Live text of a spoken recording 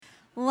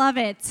Love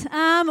it.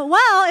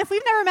 Well, if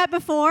we've never met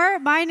before,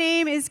 my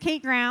name is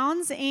Kate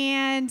Grounds,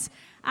 and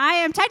I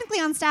am technically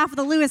on staff with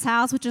the Lewis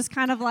House, which is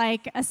kind of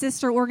like a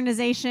sister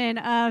organization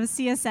of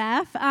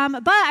CSF.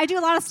 But I do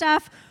a lot of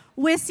stuff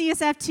with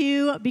CSF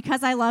too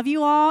because I love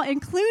you all,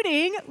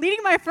 including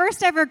leading my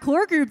first ever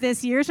core group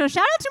this year. So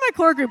shout out to my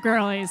core group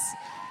girlies.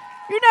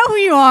 You know who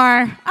you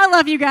are. I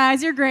love you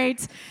guys. You're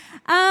great.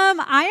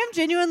 I am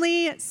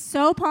genuinely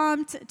so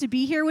pumped to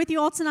be here with you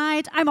all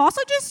tonight. I'm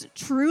also just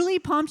truly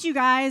pumped you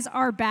guys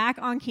are back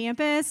on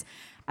campus.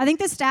 I think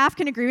the staff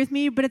can agree with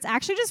me, but it's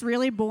actually just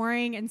really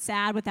boring and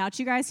sad without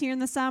you guys here in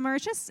the summer.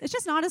 It's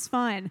just not as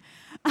fun.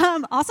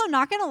 Also,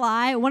 not gonna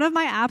lie, one of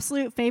my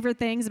absolute favorite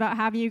things about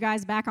having you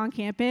guys back on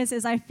campus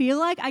is I feel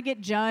like I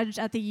get judged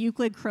at the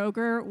Euclid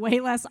Kroger way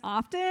less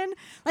often.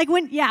 Like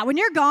when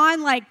you're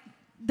gone, like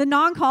the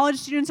non-college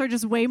students are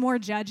just way more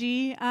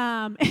judgy.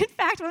 In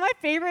fact, one of my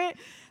favorite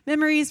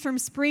memories from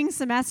spring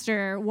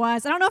semester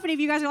was, I don't know if any of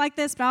you guys are like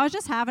this, but I was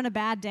just having a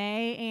bad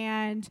day,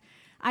 and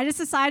I just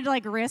decided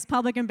to risk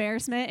public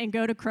embarrassment and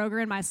go to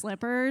Kroger in my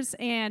slippers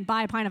and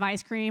buy a pint of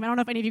ice cream. I don't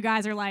know if any of you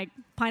guys are like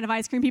pint of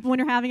ice cream people when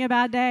you're having a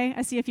bad day.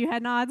 I see a few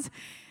head nods.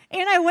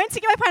 And I went to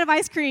get my pint of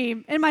ice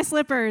cream in my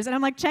slippers, and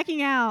I'm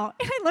checking out,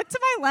 and I look to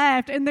my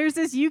left, and there's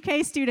this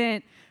UK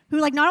student who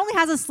not only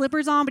has his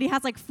slippers on, but he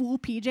has full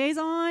PJs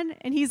on,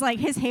 and he's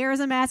his hair is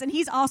a mess, and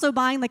he's also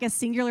buying a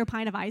singular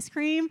pint of ice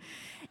cream.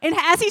 And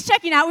as he's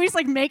checking out, we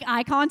just make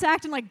eye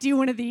contact and do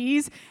one of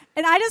these.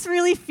 And I just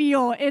really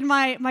feel in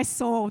my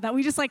soul that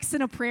we just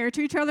sent a prayer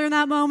to each other in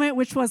that moment,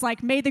 which was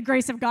may the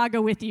grace of God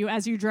go with you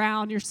as you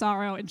drown your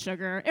sorrow in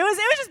sugar. It was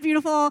just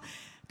beautiful.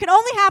 Could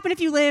only happen if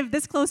you live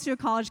this close to a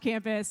college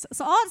campus.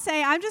 So all I'd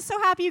say, I'm just so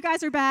happy you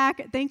guys are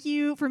back. Thank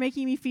you for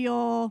making me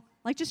feel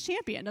just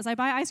championed as I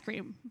buy ice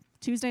cream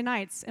Tuesday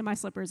nights in my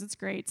slippers. It's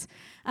great.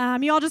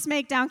 You all just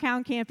make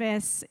downtown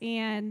campus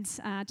and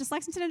just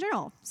Lexington in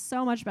general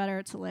so much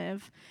better to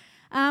live.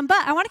 But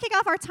I want to kick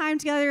off our time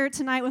together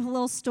tonight with a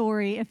little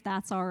story, if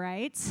that's all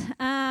right.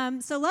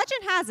 So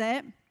legend has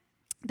it,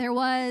 there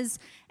was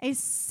a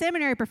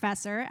seminary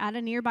professor at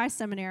a nearby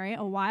seminary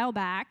a while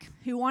back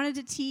who wanted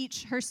to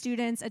teach her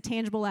students a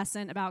tangible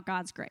lesson about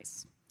God's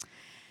grace.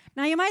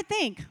 Now, you might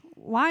think,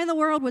 why in the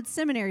world would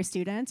seminary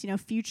students,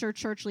 future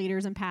church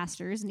leaders and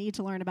pastors, need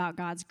to learn about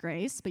God's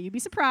grace? But you'd be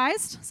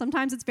surprised.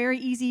 Sometimes it's very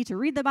easy to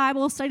read the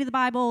Bible, study the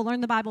Bible, learn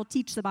the Bible,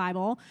 teach the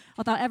Bible,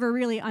 without ever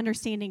really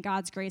understanding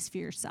God's grace for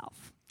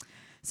yourself.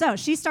 So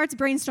she starts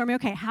brainstorming,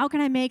 okay, how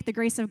can I make the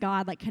grace of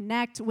God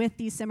connect with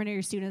these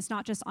seminary students,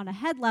 not just on a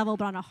head level,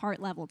 but on a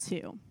heart level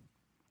too?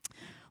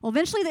 Well,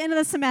 eventually the end of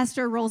the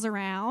semester rolls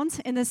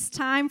around, and it's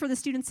time for the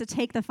students to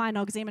take the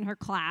final exam in her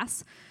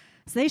class.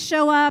 So they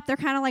show up, they're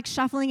kind of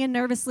shuffling in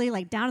nervously,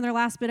 down in their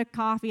last bit of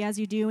coffee, as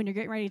you do when you're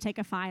getting ready to take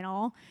a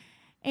final.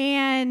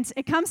 And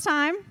it comes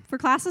time for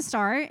class to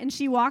start, and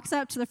she walks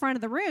up to the front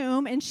of the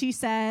room, and she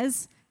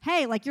says,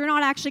 hey, you're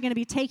not actually going to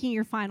be taking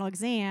your final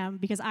exam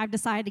because I've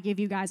decided to give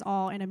you guys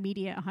all an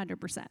immediate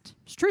 100%.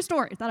 It's a true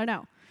story that I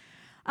know.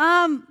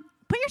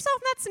 Put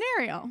yourself in that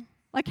scenario.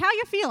 How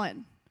you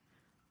feeling?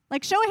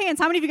 Show of hands,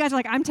 how many of you guys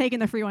are I'm taking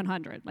the free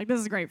 100? This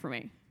is great for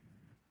me.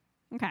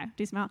 Okay,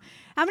 decent amount.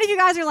 How many of you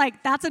guys are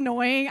that's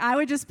annoying? I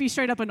would just be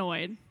straight up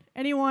annoyed.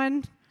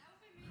 Anyone?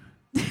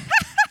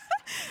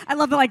 I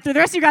love that, the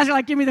rest of you guys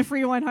are give me the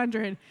free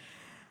 100.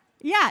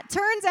 Yeah,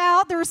 turns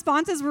out the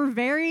responses were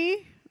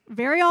very,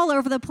 very all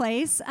over the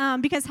place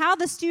because how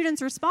the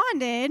students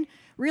responded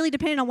really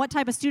depended on what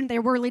type of student they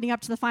were leading up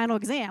to the final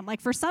exam.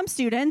 For some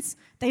students,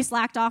 they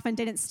slacked off and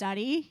didn't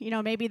study.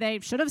 Maybe they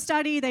should have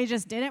studied, they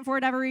just didn't for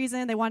whatever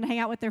reason. They wanted to hang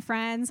out with their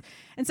friends.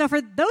 And so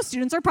for those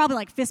students, they're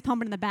probably fist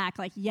pumping in the back,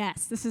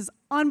 yes, this is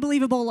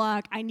unbelievable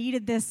luck. I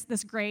needed this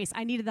grace.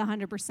 I needed the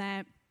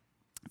 100%.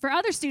 For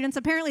other students,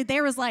 apparently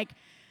there was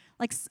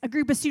a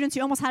group of students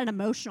who almost had an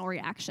emotional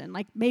reaction.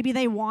 Maybe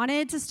they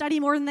wanted to study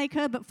more than they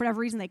could, but for whatever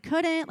reason they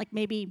couldn't.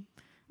 Maybe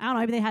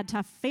they had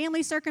tough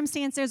family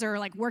circumstances or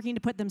working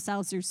to put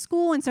themselves through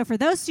school. And so for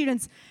those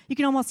students, you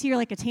can almost hear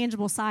a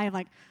tangible sigh of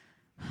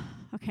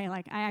okay,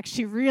 I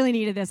actually really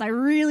needed this. I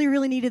really,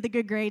 really needed the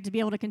good grade to be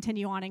able to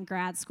continue on in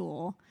grad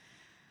school.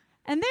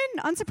 And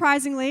then,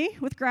 unsurprisingly,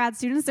 with grad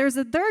students, there's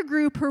a third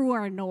group who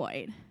were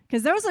annoyed.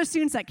 Because those are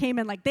students that came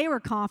in, they were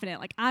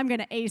confident, I'm going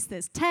to ace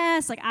this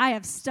test, I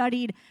have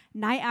studied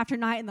night after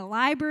night in the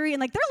library,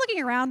 and they're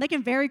looking around, they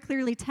can very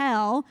clearly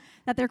tell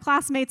that their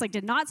classmates,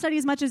 did not study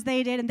as much as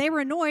they did, and they were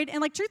annoyed,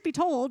 and truth be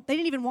told, they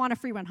didn't even want a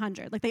free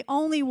 100. They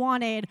only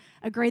wanted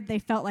a grade they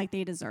felt like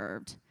they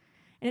deserved.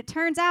 And it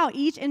turns out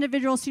each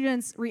individual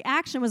student's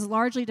reaction was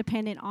largely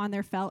dependent on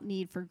their felt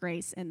need for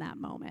grace in that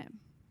moment.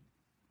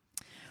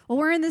 Well,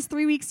 we're in this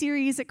 3-week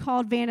series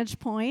called Vantage.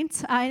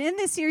 And in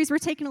this series, we're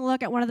taking a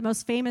look at one of the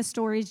most famous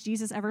stories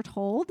Jesus ever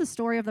told, the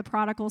story of the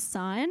prodigal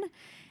son.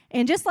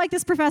 And just like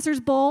this professor's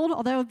bold,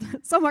 although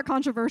somewhat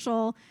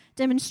controversial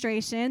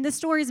demonstration, this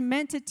story is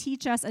meant to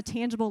teach us a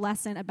tangible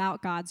lesson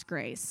about God's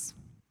grace.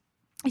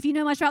 If you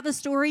know much about the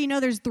story, you know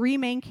there's 3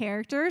 main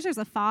characters. There's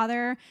a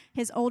father,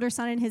 his older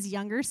son, and his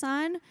younger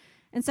son.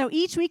 And so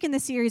each week in the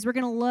series, we're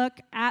going to look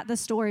at the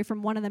story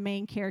from one of the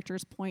main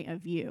characters' point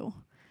of view.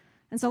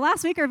 And so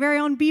last week, our very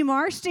own B.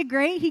 Marsh did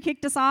great. He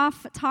kicked us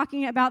off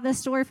talking about this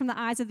story from the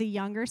eyes of the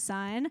younger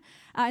son.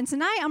 And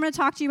tonight, I'm going to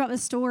talk to you about the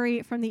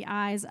story from the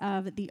eyes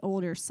of the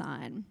older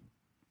son.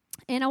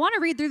 And I want to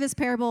read through this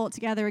parable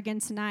together again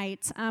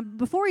tonight.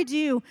 Before we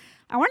do,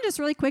 I want to just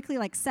really quickly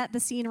set the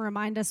scene and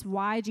remind us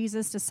why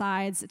Jesus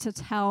decides to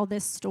tell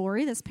this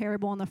story, this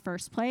parable in the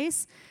first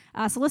place.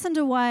 So listen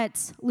to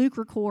what Luke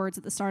records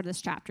at the start of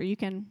this chapter. You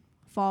can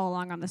follow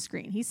along on the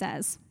screen. He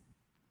says,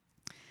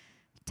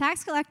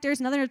 "Tax collectors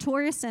and other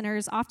notorious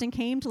sinners often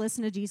came to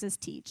listen to Jesus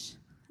teach.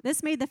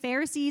 This made the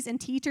Pharisees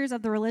and teachers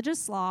of the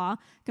religious law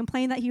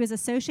complain that he was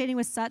associating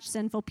with such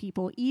sinful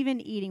people, even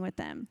eating with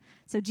them.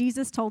 So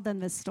Jesus told them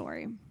this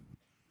story."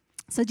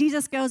 So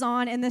Jesus goes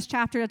on in this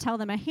chapter to tell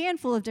them a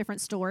handful of different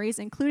stories,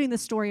 including the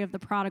story of the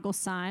prodigal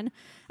son,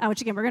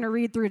 which again, we're going to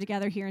read through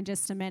together here in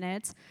just a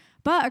minute.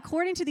 But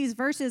according to these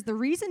verses, the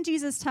reason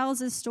Jesus tells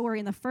this story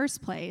in the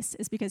first place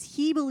is because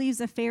he believes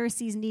the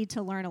Pharisees need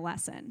to learn a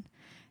lesson.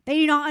 They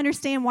do not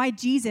understand why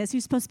Jesus,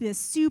 who's supposed to be a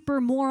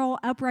super moral,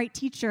 upright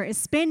teacher, is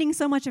spending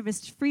so much of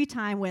his free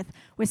time with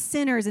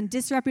sinners and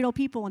disreputable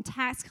people and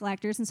tax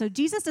collectors. And so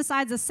Jesus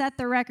decides to set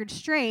the record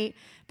straight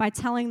by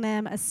telling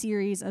them a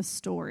series of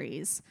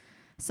stories.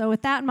 So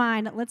with that in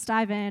mind, let's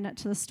dive in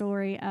to the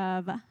story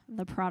of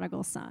the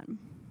prodigal son.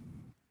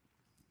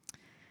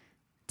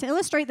 To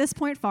illustrate this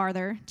point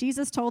farther,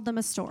 Jesus told them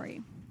a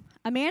story.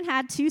 A man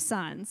had 2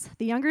 sons.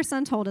 The younger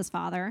son told his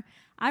father,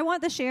 "I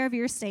want the share of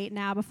your estate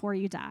now before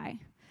you die."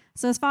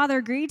 So his father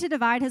agreed to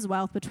divide his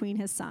wealth between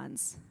his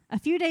sons. A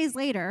few days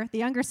later, the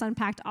younger son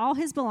packed all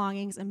his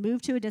belongings and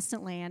moved to a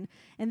distant land,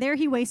 and there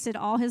he wasted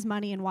all his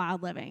money in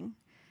wild living.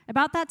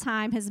 About that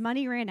time, his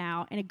money ran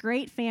out, and a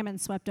great famine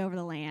swept over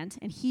the land,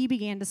 and he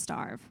began to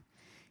starve.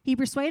 He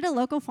persuaded a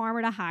local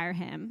farmer to hire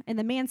him, and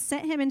the man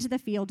sent him into the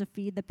field to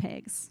feed the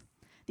pigs.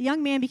 The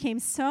young man became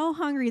so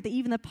hungry that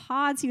even the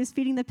pods he was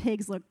feeding the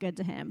pigs looked good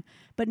to him,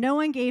 but no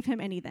one gave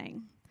him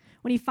anything.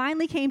 When he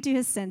finally came to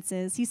his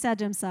senses, he said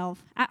to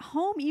himself, "At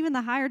home, even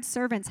the hired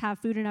servants have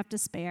food enough to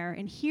spare,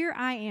 and here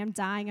I am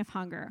dying of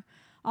hunger.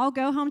 I'll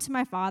go home to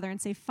my father and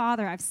say,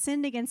 'Father, I've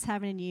sinned against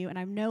heaven and you, and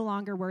I'm no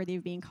longer worthy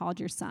of being called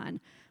your son.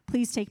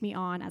 Please take me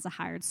on as a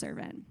hired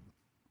servant.'"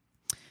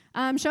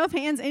 Show of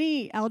hands,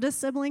 any eldest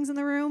siblings in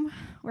the room?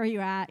 Where are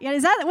you at? Yeah,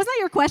 wasn't that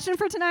your question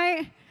for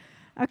tonight?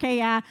 Okay,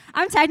 yeah.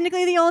 I'm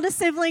technically the oldest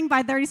sibling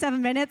by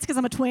 37 minutes because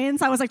I'm a twin,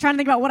 so I was trying to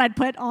think about what I'd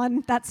put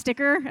on that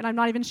sticker, and I'm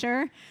not even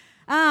sure.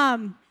 I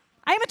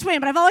am a twin,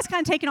 but I've always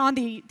kind of taken on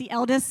the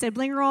eldest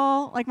sibling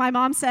role. My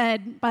mom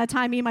said, by the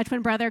time me and my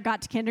twin brother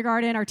got to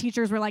kindergarten, our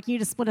teachers were like, "You need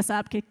to split us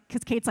up,"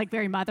 because Kate's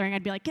very mothering.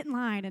 I'd be like, "Get in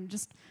line," and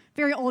just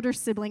very older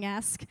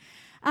sibling-esque.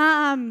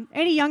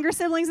 Any younger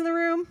siblings in the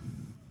room?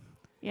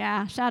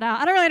 Yeah, shout out.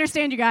 I don't really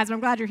understand you guys, but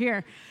I'm glad you're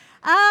here.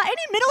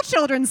 Any middle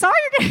children? Sorry,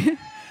 you're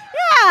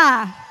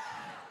Yeah.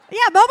 Yeah,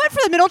 moment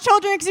for the middle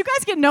children, because you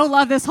guys get no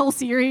love this whole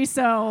series,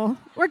 so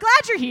we're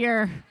glad you're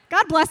here.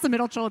 God bless the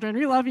middle children.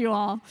 We love you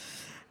all.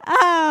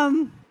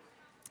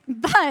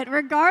 But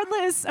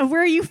regardless of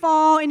where you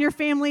fall in your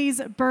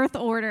family's birth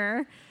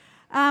order,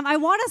 I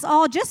want us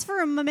all, just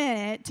for a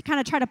minute, to kind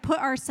of try to put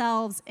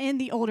ourselves in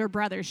the older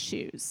brother's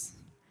shoes.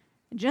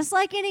 Just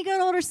like any good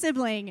older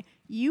sibling,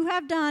 you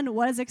have done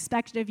what is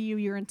expected of you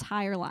your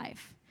entire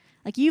life.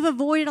 You've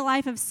avoided a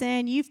life of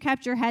sin, you've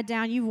kept your head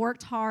down, you've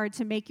worked hard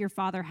to make your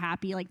father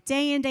happy.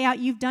 Day in, day out,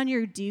 you've done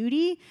your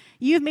duty.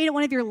 You've made it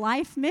one of your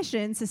life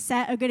missions to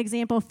set a good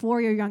example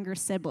for your younger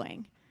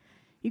sibling.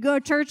 You go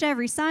to church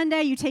every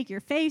Sunday, you take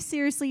your faith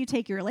seriously, you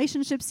take your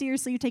relationship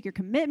seriously, you take your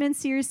commitment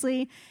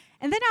seriously,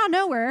 and then out of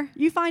nowhere,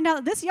 you find out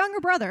that this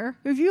younger brother,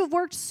 who you have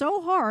worked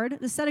so hard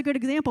to set a good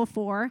example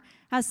for,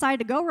 has decided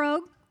to go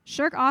rogue,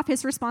 shirk off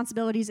his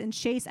responsibilities, and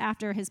chase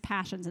after his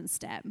passions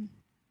instead.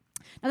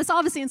 Now, this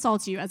obviously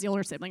insults you as the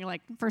older sibling. You're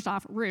first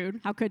off, rude.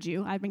 How could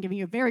you? I've been giving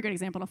you a very good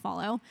example to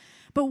follow.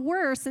 But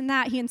worse than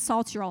that, he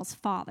insults your all's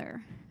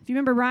father. If you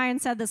remember, Ryan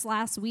said this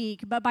last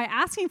week, but by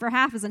asking for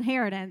half his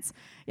inheritance,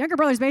 younger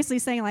brother's basically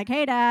saying,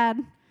 "Hey,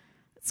 Dad,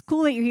 it's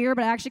cool that you're here,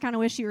 but I actually kind of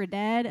wish you were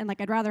dead, and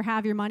I'd rather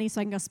have your money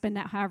so I can go spend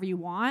it however you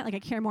want. I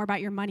care more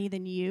about your money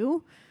than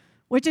you,"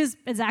 which is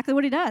exactly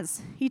what he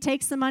does. He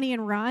takes the money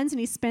and runs, and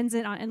he spends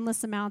it on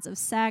endless amounts of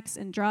sex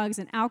and drugs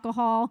and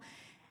alcohol.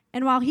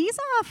 And while he's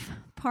off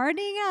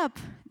partying up,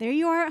 there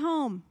you are at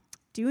home,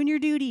 doing your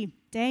duty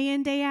day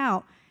in, day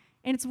out.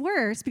 And it's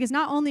worse because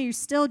not only are you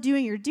still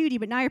doing your duty,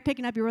 but now you're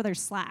picking up your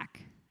brother's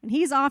slack. And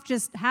he's off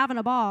just having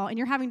a ball, and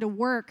you're having to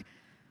work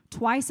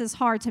twice as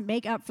hard to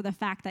make up for the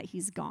fact that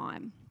he's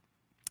gone.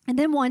 And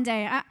then one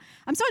day,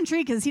 I'm so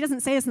intrigued because he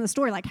doesn't say this in the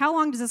story. How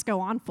long does this go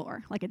on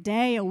for? A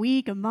day, a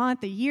week, a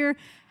month, a year?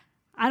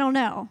 I don't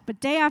know. But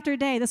day after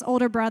day, this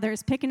older brother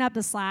is picking up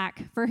the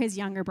slack for his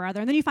younger brother.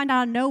 And then you find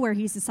out out of nowhere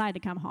he's decided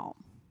to come home.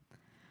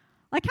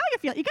 How you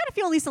feel? You got to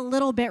feel at least a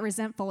little bit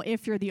resentful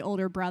if you're the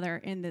older brother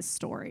in this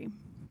story.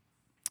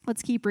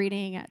 Let's keep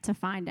reading to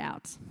find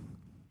out.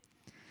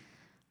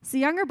 So the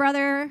younger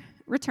brother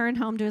returned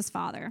home to his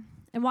father.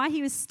 And while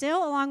he was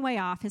still a long way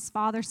off, his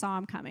father saw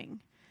him coming.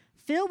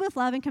 Filled with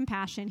love and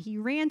compassion, he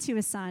ran to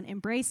his son,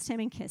 embraced him,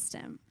 and kissed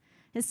him.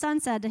 His son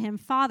said to him,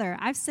 "Father,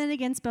 I've sinned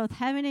against both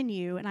heaven and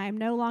you, and I am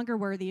no longer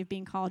worthy of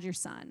being called your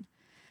son."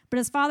 But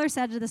his father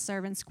said to the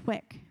servants,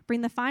 "Quick,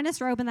 bring the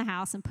finest robe in the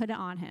house and put it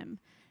on him.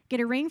 Get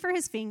a ring for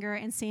his finger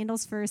and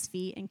sandals for his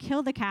feet, and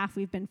kill the calf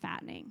we've been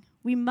fattening.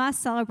 We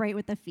must celebrate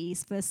with the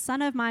feast, for the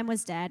son of mine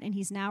was dead, and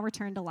he's now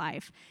returned to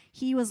life.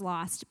 He was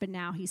lost, but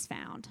now he's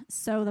found."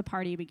 So the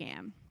party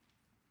began.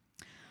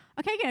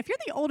 Okay, again, if you're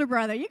the older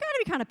brother, you got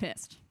to be kind of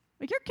pissed.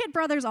 Like, your kid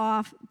brother's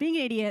off, being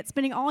an idiot,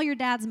 spending all your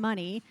dad's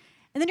money,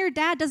 and then your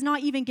dad does not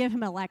even give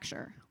him a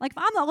lecture. Like, if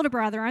I'm the older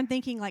brother, I'm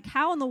thinking, like,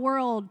 how in the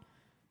world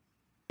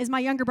is my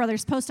younger brother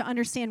supposed to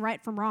understand right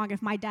from wrong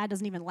if my dad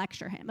doesn't even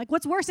lecture him? Like,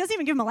 what's worse, he doesn't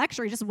even give him a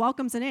lecture. He just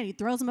welcomes it in. He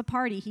throws him a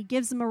party. He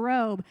gives him a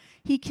robe.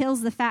 He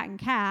kills the fattened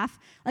calf.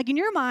 Like, in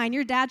your mind,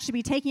 your dad should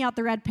be taking out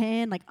the red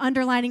pen, like,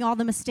 underlining all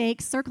the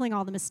mistakes, circling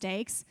all the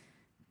mistakes.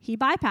 He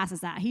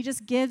bypasses that. He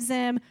just gives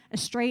him a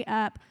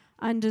straight-up,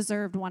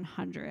 undeserved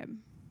 100.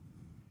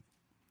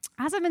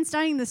 As I've been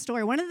studying this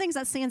story, one of the things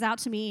that stands out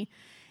to me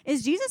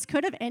is Jesus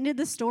could have ended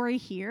the story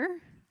here.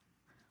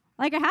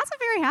 Like, it has a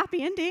very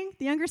happy ending.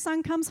 The younger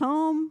son comes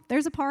home,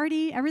 there's a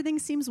party, everything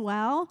seems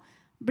well,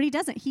 but he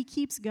doesn't. He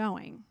keeps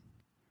going.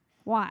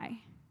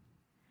 Why?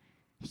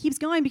 He keeps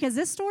going because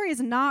this story is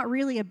not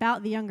really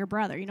about the younger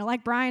brother. You know,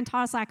 like Brian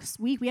taught us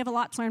last week, we have a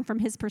lot to learn from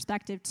his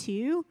perspective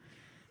too,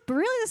 but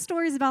really the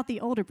story is about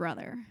the older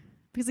brother.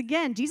 Because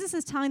again, Jesus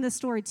is telling this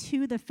story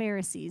to the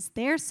Pharisees.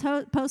 They're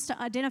supposed to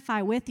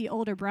identify with the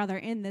older brother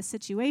in this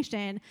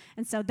situation,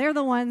 and so they're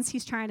the ones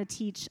he's trying to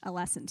teach a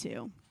lesson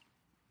to.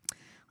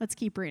 Let's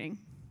keep reading.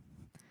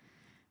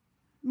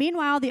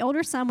 Meanwhile, the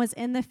older son was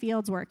in the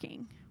fields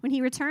working. When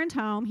he returned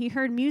home, he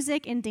heard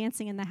music and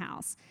dancing in the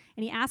house,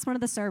 and he asked one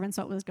of the servants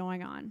what was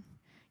going on.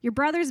 "Your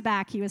brother's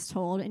back," he was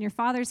told, "and your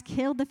father's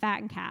killed the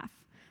fattened calf.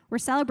 We're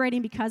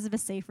celebrating because of a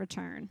safe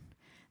return."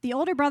 The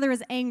older brother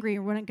was angry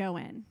and wouldn't go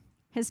in.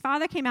 His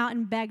father came out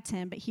and begged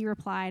him, but he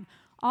replied,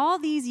 "All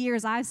these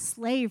years I've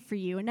slaved for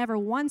you and never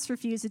once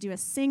refused to do a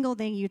single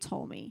thing you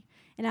told me.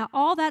 And at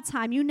all that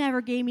time, you never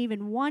gave me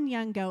even one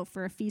young goat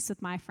for a feast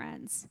with my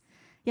friends.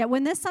 Yet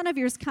when this son of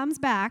yours comes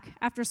back,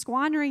 after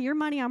squandering your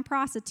money on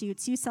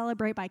prostitutes, you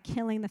celebrate by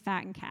killing the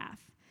fattened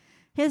calf."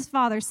 His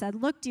father said,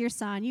 "Look, dear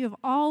son, you have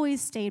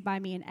always stayed by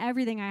me, and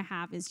everything I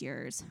have is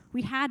yours.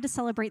 We had to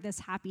celebrate this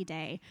happy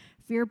day,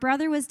 for your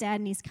brother was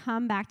dead, and he's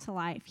come back to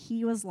life.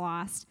 He was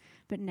lost,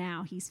 but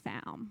now he's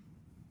found."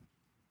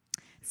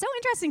 So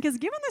interesting, because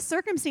given the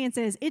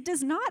circumstances, it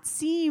does not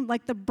seem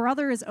like the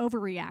brother is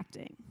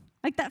overreacting.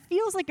 Like, that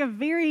feels like a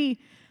very,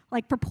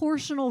 like,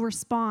 proportional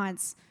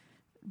response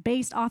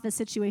based off the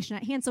situation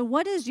at hand. So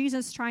what is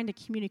Jesus trying to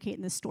communicate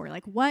in this story?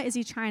 Like, what is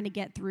he trying to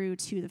get through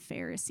to the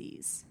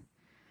Pharisees?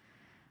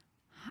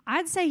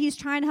 I'd say he's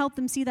trying to help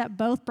them see that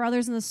both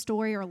brothers in the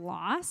story are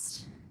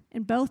lost,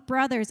 and both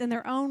brothers, in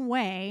their own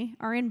way,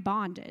 are in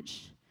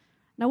bondage.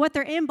 Now, what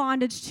they're in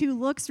bondage to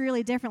looks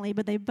really differently,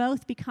 but they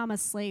both become a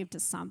slave to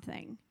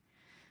something.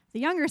 The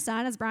younger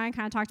son, as Brian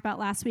kind of talked about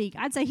last week,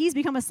 I'd say he's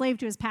become a slave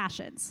to his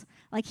passions.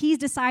 Like, he's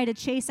decided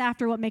to chase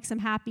after what makes him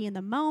happy in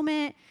the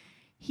moment.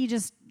 He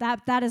just,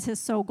 that is his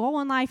sole goal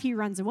in life. He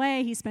runs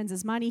away, he spends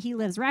his money, he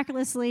lives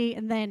recklessly,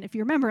 and then, if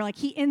you remember, like,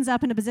 he ends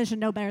up in a position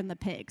no better than the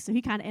pig, so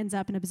he kind of ends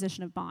up in a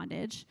position of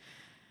bondage.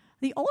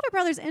 The older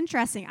brother's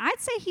interesting. I'd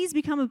say he's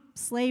become a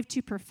slave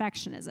to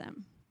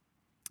perfectionism.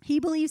 He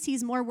believes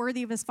he's more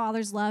worthy of his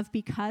father's love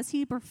because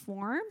he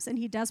performs and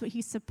he does what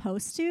he's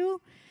supposed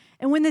to.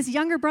 And when this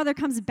younger brother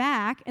comes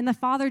back and the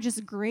father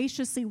just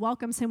graciously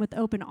welcomes him with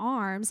open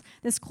arms,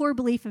 this core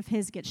belief of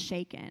his gets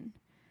shaken.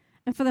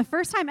 And for the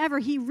first time ever,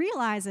 he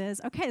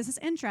realizes, okay, this is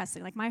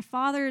interesting. Like, my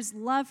father's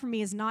love for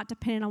me is not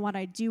dependent on what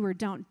I do or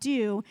don't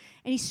do.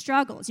 And he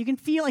struggles. You can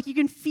feel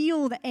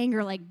the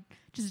anger, like,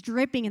 just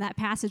dripping in that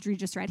passage we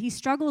just read. He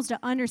struggles to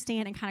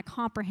understand and kind of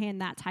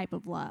comprehend that type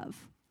of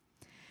love.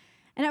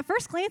 And at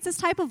first glance, this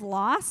type of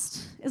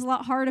lost is a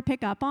lot harder to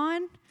pick up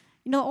on.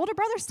 You know, the older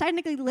brother's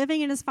technically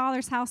living in his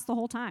father's house the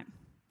whole time.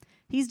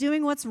 He's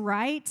doing what's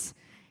right.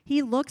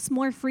 He looks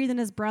more free than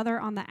his brother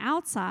on the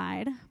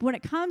outside. But when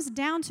it comes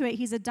down to it,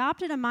 he's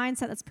adopted a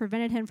mindset that's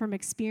prevented him from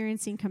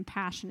experiencing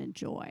compassion and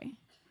joy.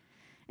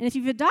 And if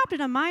you've adopted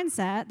a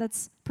mindset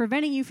that's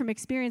preventing you from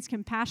experiencing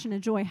compassion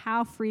and joy,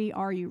 how free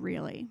are you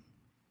really?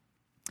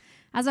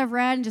 As I've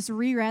read and just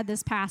reread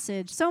this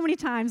passage so many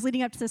times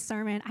leading up to this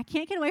sermon, I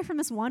can't get away from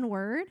this one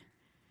word,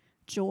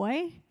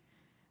 joy.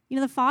 You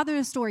know, the father of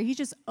the story, he's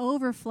just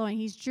overflowing.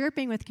 He's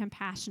dripping with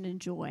compassion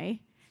and joy.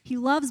 He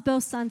loves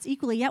both sons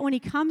equally, yet when he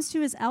comes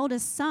to his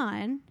eldest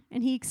son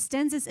and he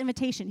extends this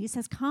invitation, he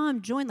says,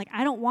 "Come, join. Like,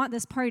 I don't want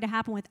this party to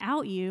happen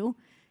without you."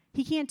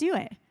 He can't do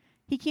it.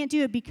 He can't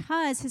do it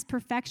because his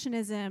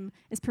perfectionism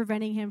is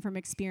preventing him from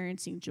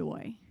experiencing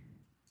joy.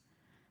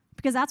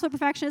 Because that's what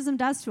perfectionism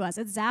does to us.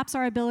 It zaps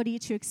our ability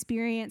to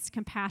experience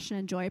compassion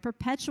and joy. It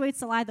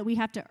perpetuates the lie that we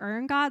have to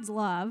earn God's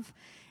love,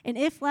 and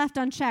if left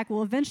unchecked,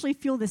 will eventually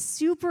fuel this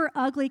super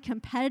ugly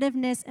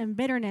competitiveness and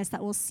bitterness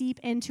that will seep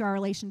into our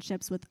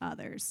relationships with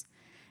others.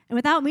 And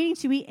without meaning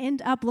to, we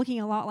end up looking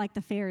a lot like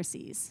the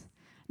Pharisees.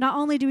 Not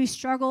only do we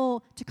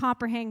struggle to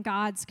comprehend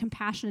God's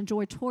compassion and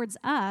joy towards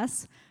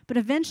us, but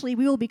eventually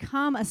we will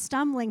become a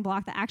stumbling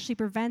block that actually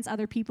prevents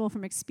other people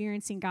from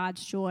experiencing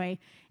God's joy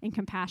and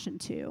compassion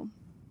too.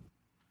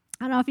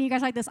 I don't know if you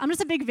guys like this. I'm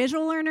just a big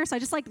visual learner, so I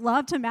just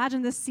love to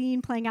imagine this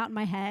scene playing out in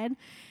my head.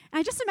 And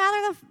I just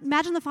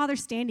imagine the father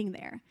standing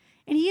there.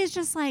 And he is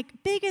just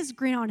biggest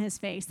grin on his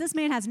face. This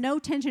man has no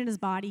tension in his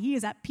body. He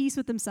is at peace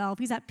with himself.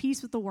 He's at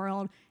peace with the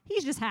world.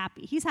 He's just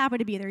happy. He's happy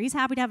to be there. He's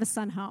happy to have his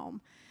son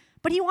home.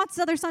 But he wants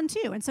his other son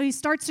too. And so he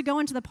starts to go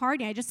into the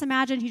party. I just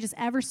imagine he just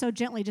ever so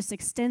gently just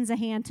extends a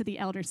hand to the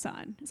elder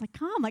son. It's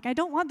come. I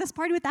don't want this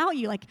party without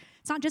you.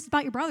 It's not just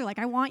about your brother.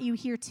 I want you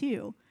here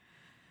too.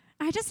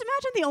 I just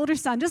imagine the older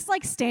son just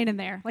standing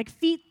there,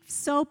 feet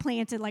so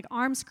planted,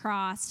 arms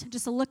crossed,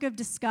 just a look of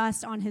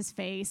disgust on his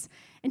face.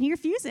 And he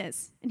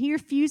refuses. And he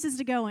refuses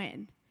to go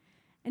in.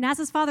 And as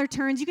his father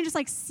turns, you can just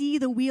see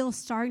the wheels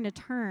starting to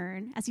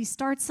turn as he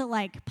starts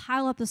to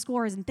pile up the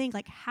scores and think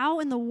how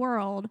in the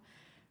world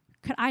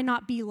could I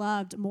not be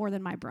loved more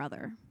than my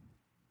brother?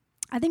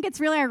 I think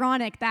it's really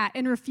ironic that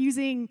in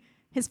refusing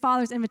his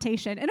father's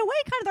invitation, in a way,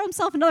 he kind of throws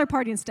himself another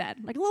party instead,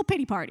 a little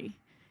pity party.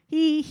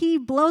 He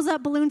blows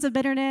up balloons of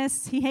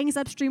bitterness. He hangs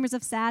up streamers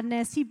of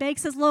sadness. He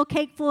bakes his little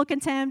cake full of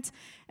contempt.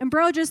 And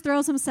bro just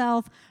throws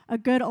himself a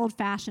good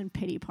old-fashioned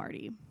pity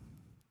party.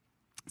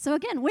 So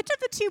again, which of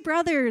the two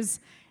brothers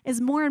is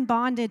more in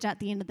bondage at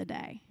the end of the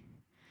day?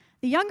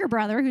 The younger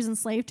brother who's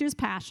enslaved to his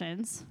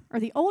passions, or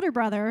the older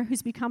brother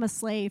who's become a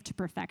slave to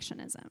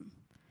perfectionism?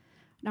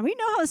 Now, we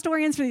know how the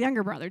story ends for the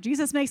younger brother.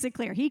 Jesus makes it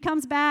clear. He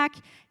comes back.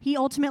 He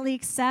ultimately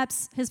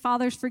accepts his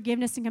father's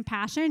forgiveness and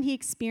compassion. He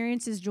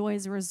experiences joy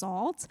as a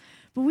result.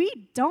 But we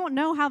don't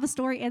know how the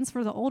story ends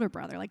for the older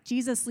brother.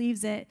 Jesus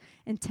leaves it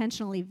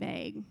intentionally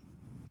vague.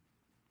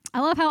 I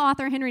love how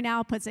author Henry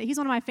Now puts it. He's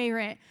one of my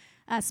favorite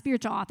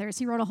spiritual authors.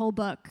 He wrote a whole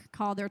book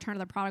called The Return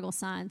of the Prodigal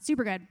Son.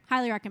 Super good.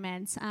 Highly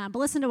recommend. But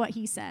listen to what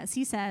he says.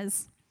 He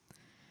says,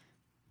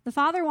 "The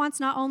father wants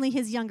not only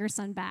his younger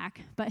son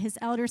back, but his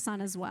elder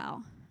son as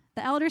well.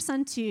 The elder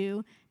son,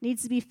 too,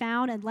 needs to be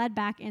found and led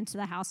back into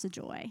the house of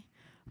joy.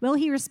 Will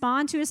he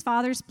respond to his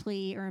father's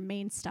plea or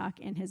remain stuck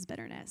in his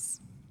bitterness?"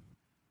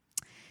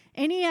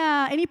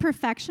 Any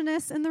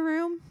perfectionists in the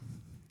room?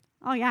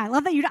 Oh, yeah, I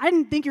love that I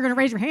didn't think you were going to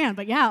raise your hand,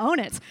 but yeah, own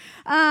it.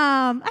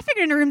 I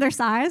figured in a room their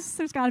size,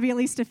 there's got to be at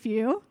least a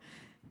few.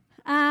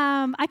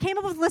 I came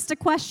up with a list of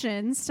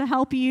questions to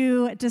help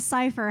you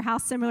decipher how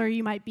similar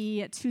you might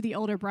be to the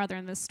older brother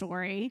in this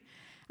story.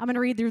 I'm going to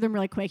read through them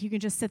really quick. You can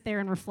just sit there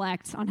and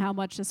reflect on how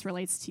much this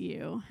relates to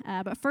you.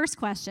 But first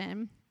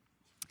question,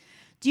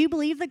 do you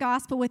believe the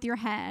gospel with your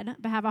head,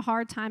 but have a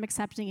hard time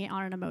accepting it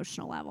on an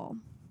emotional level?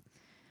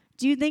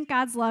 Do you think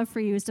God's love for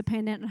you is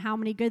dependent on how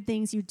many good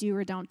things you do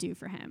or don't do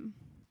for him?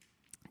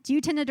 Do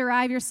you tend to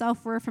derive your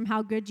self-worth from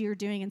how good you're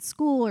doing in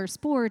school or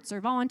sports or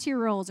volunteer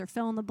roles or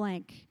fill in the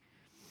blank?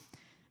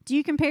 Do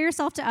you compare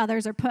yourself to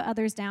others or put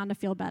others down to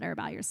feel better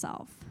about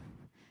yourself?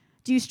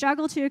 Do you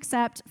struggle to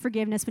accept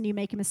forgiveness when you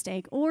make a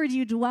mistake, or do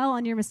you dwell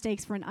on your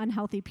mistakes for an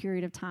unhealthy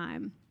period of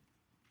time?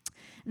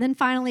 And then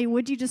finally,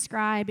 would you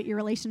describe your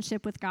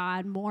relationship with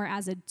God more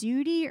as a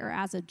duty or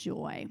as a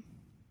joy?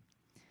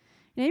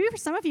 Maybe for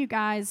some of you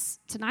guys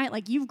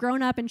tonight, you've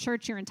grown up in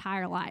church your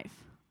entire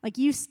life.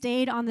 You've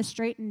stayed on the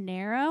straight and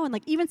narrow, and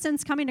even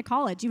since coming to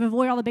college, you've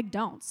avoided all the big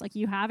don'ts.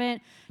 You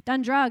haven't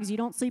done drugs, you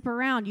don't sleep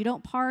around, you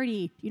don't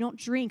party, you don't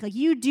drink.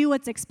 You do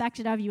what's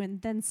expected of you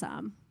and then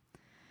some.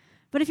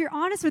 But if you're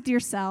honest with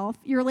yourself,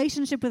 your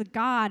relationship with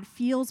God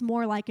feels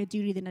more like a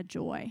duty than a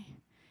joy.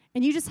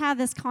 And you just have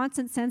this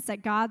constant sense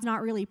that God's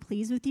not really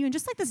pleased with you, and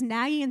just this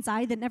nagging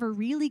anxiety that never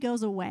really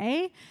goes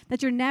away,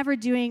 that you're never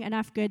doing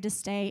enough good to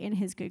stay in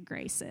his good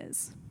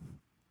graces.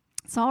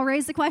 So I'll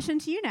raise the question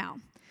to you now.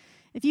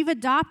 If you've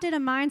adopted a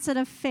mindset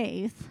of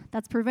faith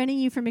that's preventing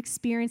you from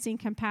experiencing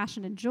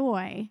compassion and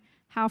joy,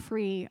 how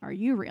free are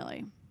you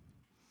really?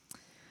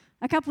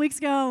 A couple weeks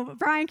ago,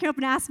 Brian came up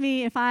and asked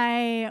me if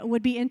I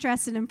would be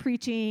interested in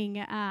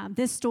preaching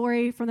this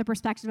story from the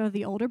perspective of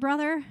the older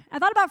brother. I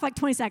thought about it for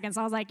 20 seconds.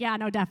 I was like, yeah,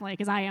 no, definitely,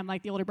 because I am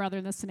the older brother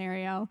in this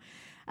scenario.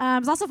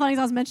 It's also funny because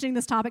I was mentioning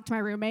this topic to my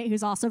roommate,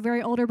 who's also a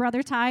very older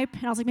brother type,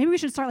 and I was like, maybe we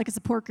should start a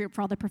support group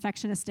for all the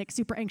perfectionistic,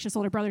 super anxious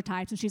older brother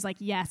types. And she's like,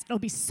 yes, it'll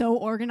be so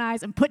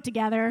organized and put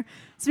together.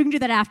 So we can do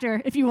that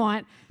after if you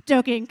want.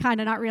 Joking,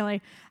 kind of, not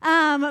really.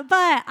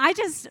 But I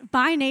just,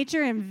 by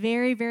nature, am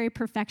very, very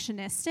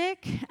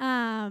perfectionistic.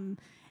 And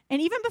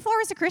even before I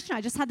was a Christian,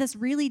 I just had this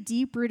really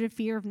deep-rooted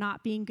fear of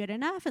not being good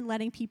enough and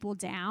letting people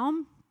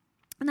down.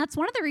 And that's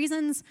one of the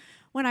reasons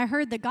when I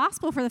heard the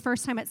gospel for the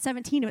first time at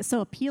 17, it was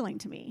so appealing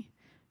to me.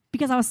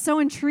 Because I was so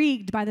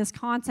intrigued by this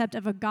concept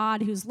of a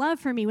God whose love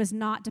for me was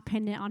not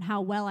dependent on how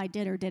well I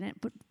did or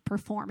didn't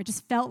perform. It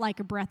just felt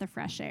like a breath of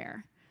fresh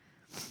air.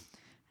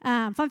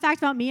 Fun fact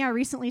about me, I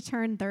recently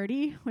turned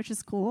 30, which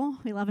is cool.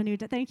 We love a new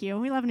thank you.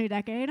 We love a new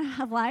decade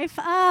of life.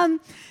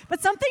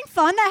 But something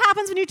fun that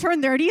happens when you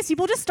turn 30 is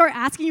people just start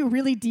asking you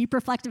really deep,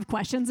 reflective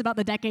questions about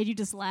the decade you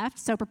just left,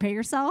 so prepare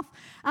yourself,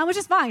 which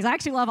is fine, because I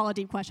actually love all the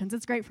deep questions.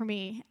 It's great for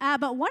me.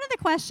 But one of the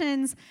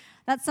questions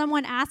that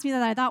someone asked me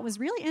that I thought was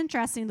really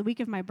interesting the week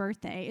of my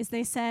birthday is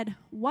they said,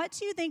 what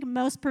do you think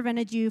most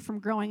prevented you from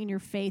growing in your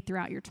faith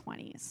throughout your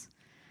 20s?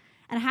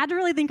 And I had to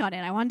really think on it.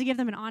 I wanted to give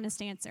them an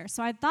honest answer.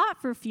 So I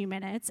thought for a few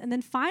minutes, and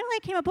then finally I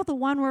came up with a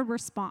one-word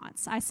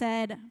response. I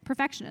said,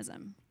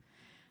 perfectionism.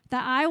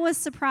 That I was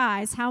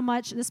surprised how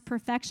much this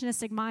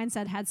perfectionistic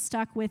mindset had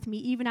stuck with me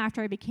even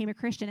after I became a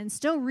Christian and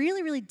still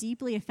really, really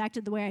deeply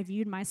affected the way I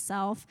viewed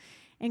myself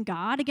and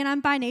God. Again,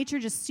 I'm by nature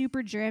just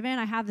super driven.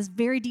 I have this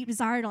very deep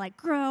desire to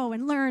grow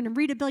and learn and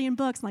read a billion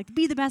books and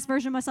be the best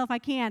version of myself I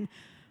can,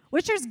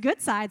 which there's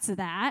good sides to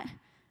that.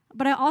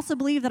 But I also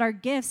believe that our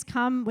gifts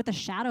come with a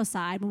shadow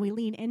side when we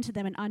lean into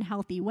them in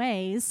unhealthy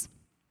ways.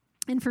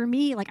 And for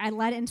me, I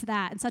led into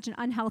that in such an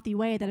unhealthy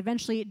way that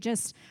eventually it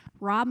just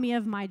robbed me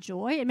of my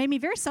joy. It made me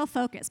very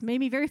self-focused, made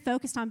me very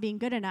focused on being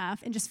good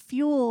enough, and just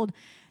fueled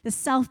the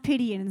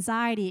self-pity and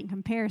anxiety and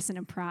comparison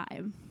and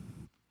pride.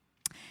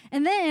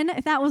 And then,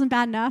 if that wasn't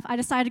bad enough, I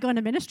decided to go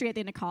into ministry at the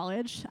end of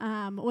college,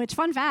 which,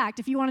 fun fact,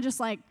 if you want to just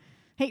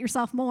hate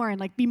yourself more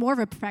and be more of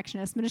a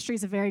perfectionist, ministry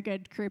is a very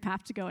good career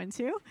path to go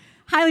into.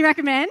 Highly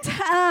recommend.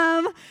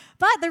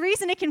 But the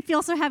reason it can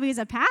feel so heavy as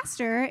a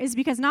pastor is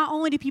because not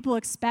only do people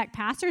expect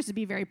pastors to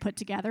be very put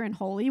together and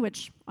holy,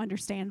 which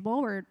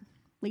understandable, we're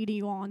leading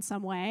you all in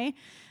some way,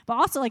 but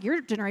also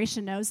your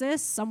generation knows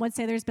this. Some would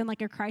say there's been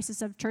a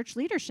crisis of church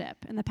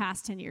leadership in the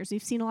past 10 years.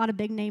 We've seen a lot of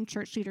big name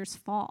church leaders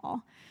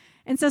fall.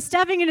 And so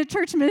stepping into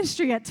church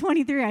ministry at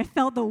 23, I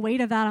felt the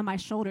weight of that on my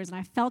shoulders, and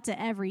I felt it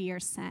every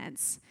year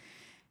since.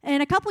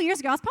 And a couple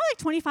years ago, I was probably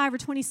 25 or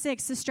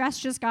 26, the stress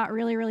just got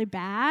really, really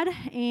bad.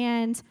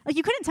 And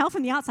you couldn't tell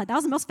from the outside. That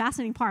was the most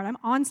fascinating part. I'm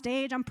on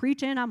stage, I'm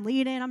preaching, I'm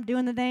leading, I'm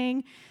doing the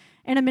thing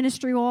in a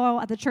ministry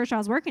role at the church I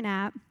was working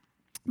at.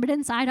 But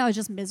inside, I was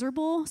just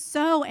miserable,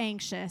 so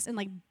anxious, and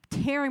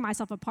tearing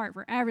myself apart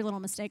for every little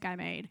mistake I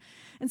made.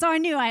 And so I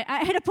knew I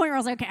hit a point where I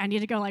was okay, I need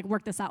to go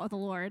work this out with the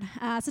Lord.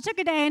 So I took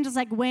a day and just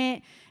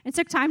went and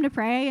took time to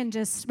pray, and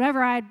just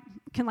whenever I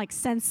can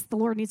sense the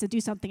Lord needs to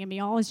do something in me,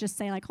 I always just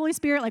say Holy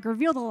Spirit,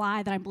 reveal the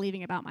lie that I'm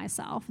believing about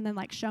myself, and then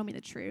show me the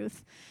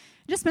truth.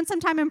 Just spent some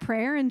time in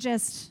prayer and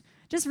just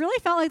really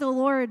felt like the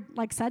Lord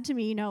said to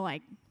me,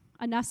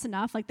 enough's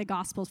enough, the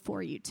gospel's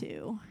for you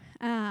too.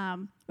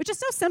 Which is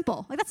so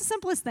simple. That's the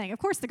simplest thing. Of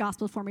course the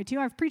gospel's for me too.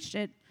 I've preached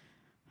it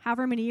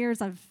however many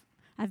years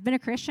I've been a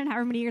Christian,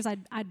 however many years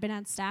I'd been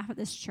on staff at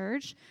this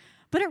church.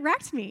 But it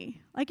wrecked me.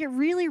 It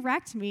really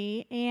wrecked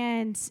me.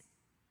 And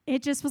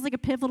it just was a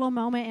pivotal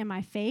moment in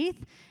my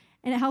faith.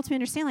 And it helped me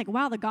understand,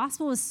 wow, the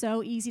gospel is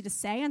so easy to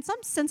say. In some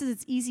senses,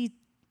 it's easy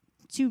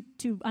to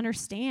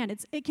understand.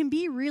 It can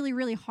be really,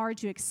 really hard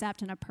to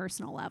accept on a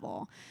personal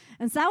level.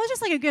 And so that was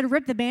just a good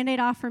rip the Band-Aid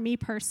off for me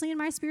personally in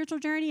my spiritual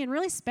journey, and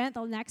really spent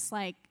the next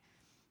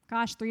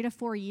 3 to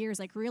 4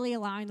 years really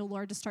allowing the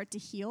Lord to start to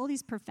heal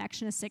these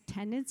perfectionistic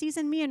tendencies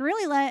in me and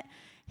really let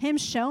him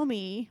show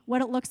me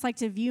what it looks like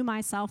to view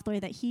myself the way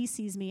that he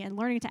sees me, and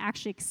learning to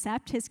actually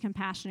accept his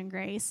compassion and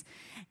grace.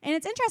 And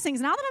it's interesting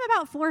because now that I'm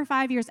about 4 or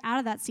 5 years out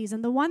of that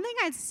season, the one thing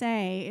I'd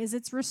say is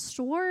it's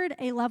restored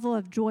a level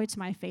of joy to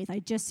my faith I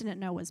just didn't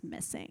know was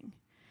missing.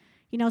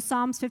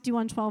 Psalms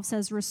 51:12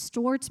 says,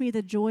 restore to me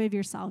the joy of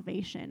your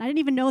salvation. I didn't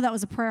even know that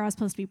was a prayer I was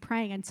supposed to be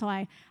praying until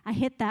I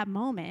hit that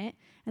moment,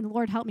 and the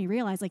Lord helped me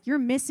realize, you're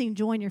missing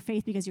joy in your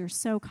faith because you're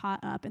so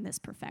caught up in this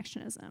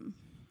perfectionism.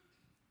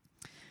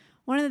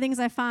 One of the things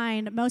I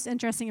find most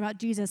interesting about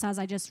Jesus as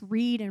I just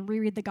read and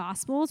reread the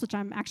Gospels, which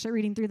I'm actually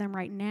reading through them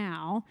right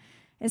now,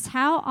 is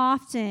how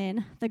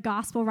often the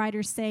Gospel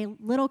writers say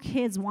little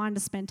kids wanted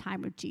to spend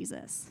time with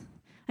Jesus.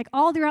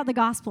 All throughout the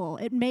Gospel,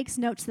 it makes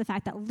note to the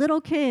fact that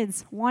little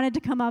kids wanted to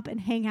come up and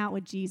hang out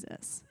with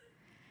Jesus.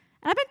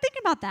 And I've been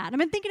thinking about that. I've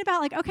been thinking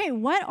about, okay,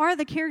 what are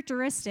the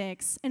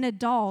characteristics in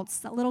adults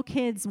that little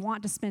kids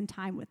want to spend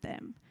time with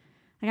them?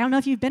 I don't know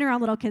if you've been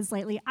around little kids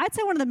lately. I'd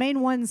say one of the main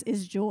ones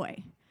is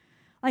joy.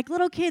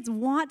 Little kids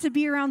want to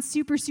be around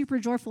super, super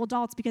joyful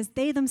adults because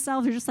they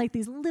themselves are just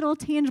these little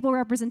tangible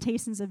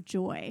representations of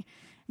joy.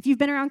 If you've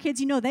been around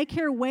kids, they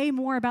care way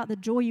more about the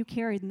joy you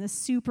carry than the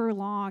super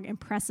long,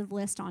 impressive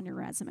list on your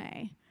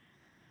resume.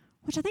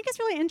 Which I think is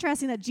really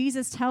interesting that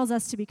Jesus tells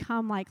us to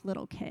become like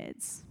little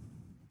kids.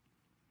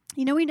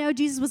 We know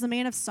Jesus was a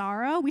man of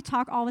sorrow. We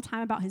talk all the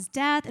time about his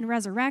death and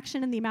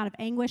resurrection and the amount of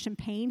anguish and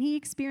pain he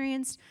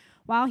experienced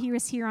while he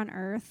was here on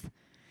earth.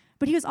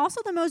 But he was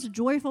also the most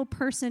joyful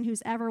person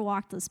who's ever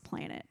walked this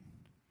planet.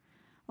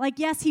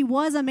 Yes, he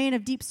was a man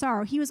of deep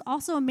sorrow. He was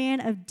also a man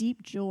of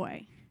deep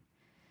joy.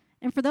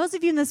 And for those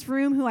of you in this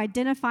room who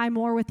identify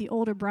more with the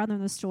older brother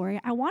in the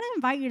story, I want to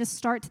invite you to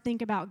start to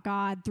think about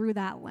God through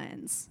that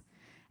lens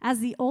as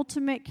the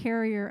ultimate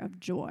carrier of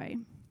joy.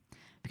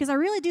 Because I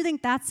really do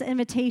think that's the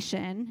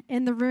invitation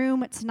in the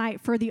room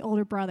tonight for the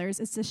older brothers,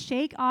 is to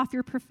shake off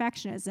your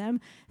perfectionism,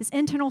 this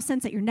internal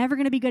sense that you're never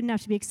going to be good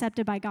enough to be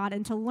accepted by God,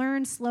 and to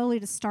learn slowly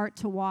to start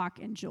to walk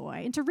in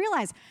joy, and to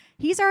realize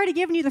he's already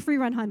given you the free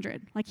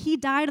 100. Like, he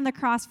died on the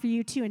cross for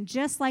you too, and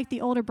just like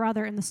the older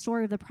brother in the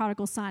story of the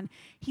prodigal son,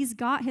 he's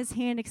got his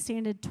hand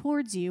extended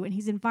towards you, and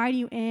he's inviting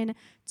you in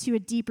to a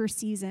deeper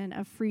season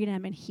of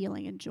freedom and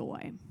healing and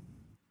joy.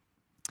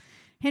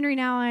 Henry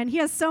Nouwen, he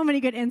has so many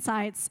good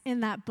insights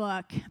in that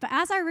book. But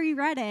as I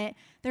reread it,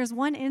 there's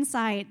one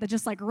insight that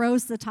just like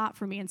rose to the top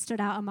for me and stood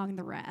out among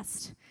the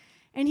rest.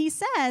 And he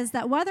says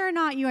that whether or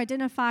not you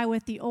identify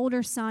with the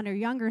older son or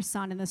younger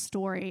son in the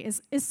story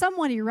is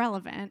somewhat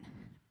irrelevant,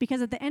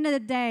 because at the end of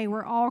the day,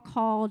 we're all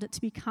called to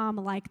become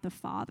like the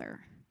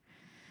Father.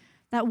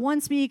 That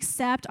once we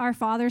accept our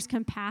Father's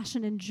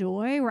compassion and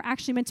joy, we're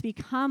actually meant to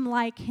become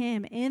like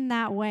him in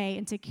that way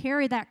and to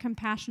carry that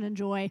compassion and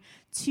joy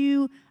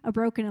to a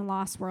broken and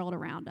lost world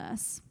around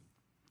us.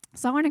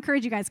 So I want to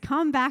encourage you guys,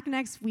 come back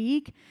next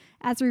week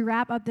as we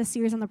wrap up this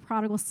series on the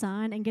prodigal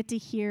son and get to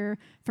hear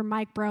from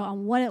Mike Bro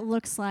on what it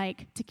looks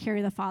like to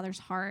carry the Father's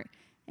heart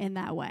in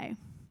that way.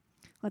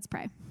 Let's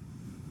pray.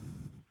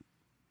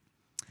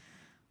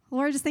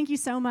 Lord, just thank you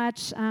so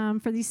much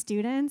for these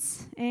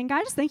students. And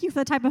God, just thank you for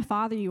the type of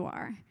father you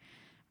are.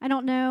 I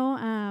don't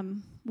know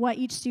what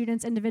each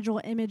student's individual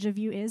image of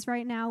you is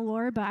right now,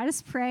 Lord, but I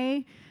just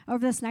pray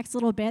over this next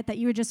little bit that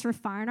you would just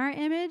refine our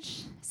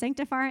image,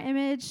 sanctify our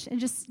image, and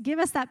just give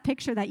us that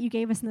picture that you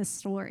gave us in this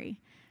story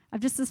of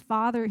just this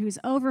father who's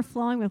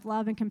overflowing with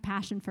love and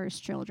compassion for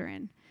his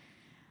children.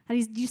 That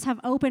you just have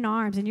open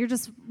arms, and you're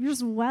just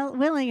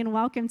willing and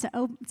welcome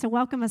to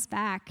welcome us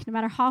back, no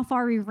matter how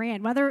far we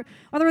ran. Whether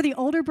we're the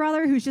older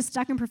brother who's just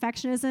stuck in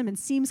perfectionism and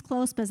seems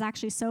close but is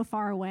actually so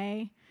far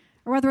away,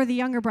 or whether we're the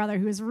younger brother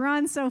who has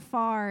run so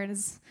far and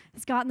has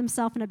gotten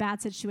himself in a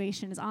bad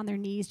situation, is on their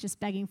knees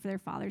just begging for their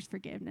father's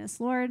forgiveness.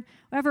 Lord,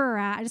 wherever we're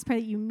at, I just pray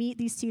that you meet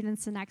these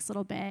students the next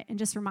little bit and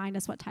just remind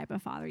us what type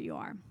of father you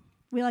are.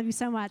 We love you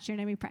so much. In your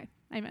name we pray.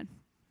 Amen.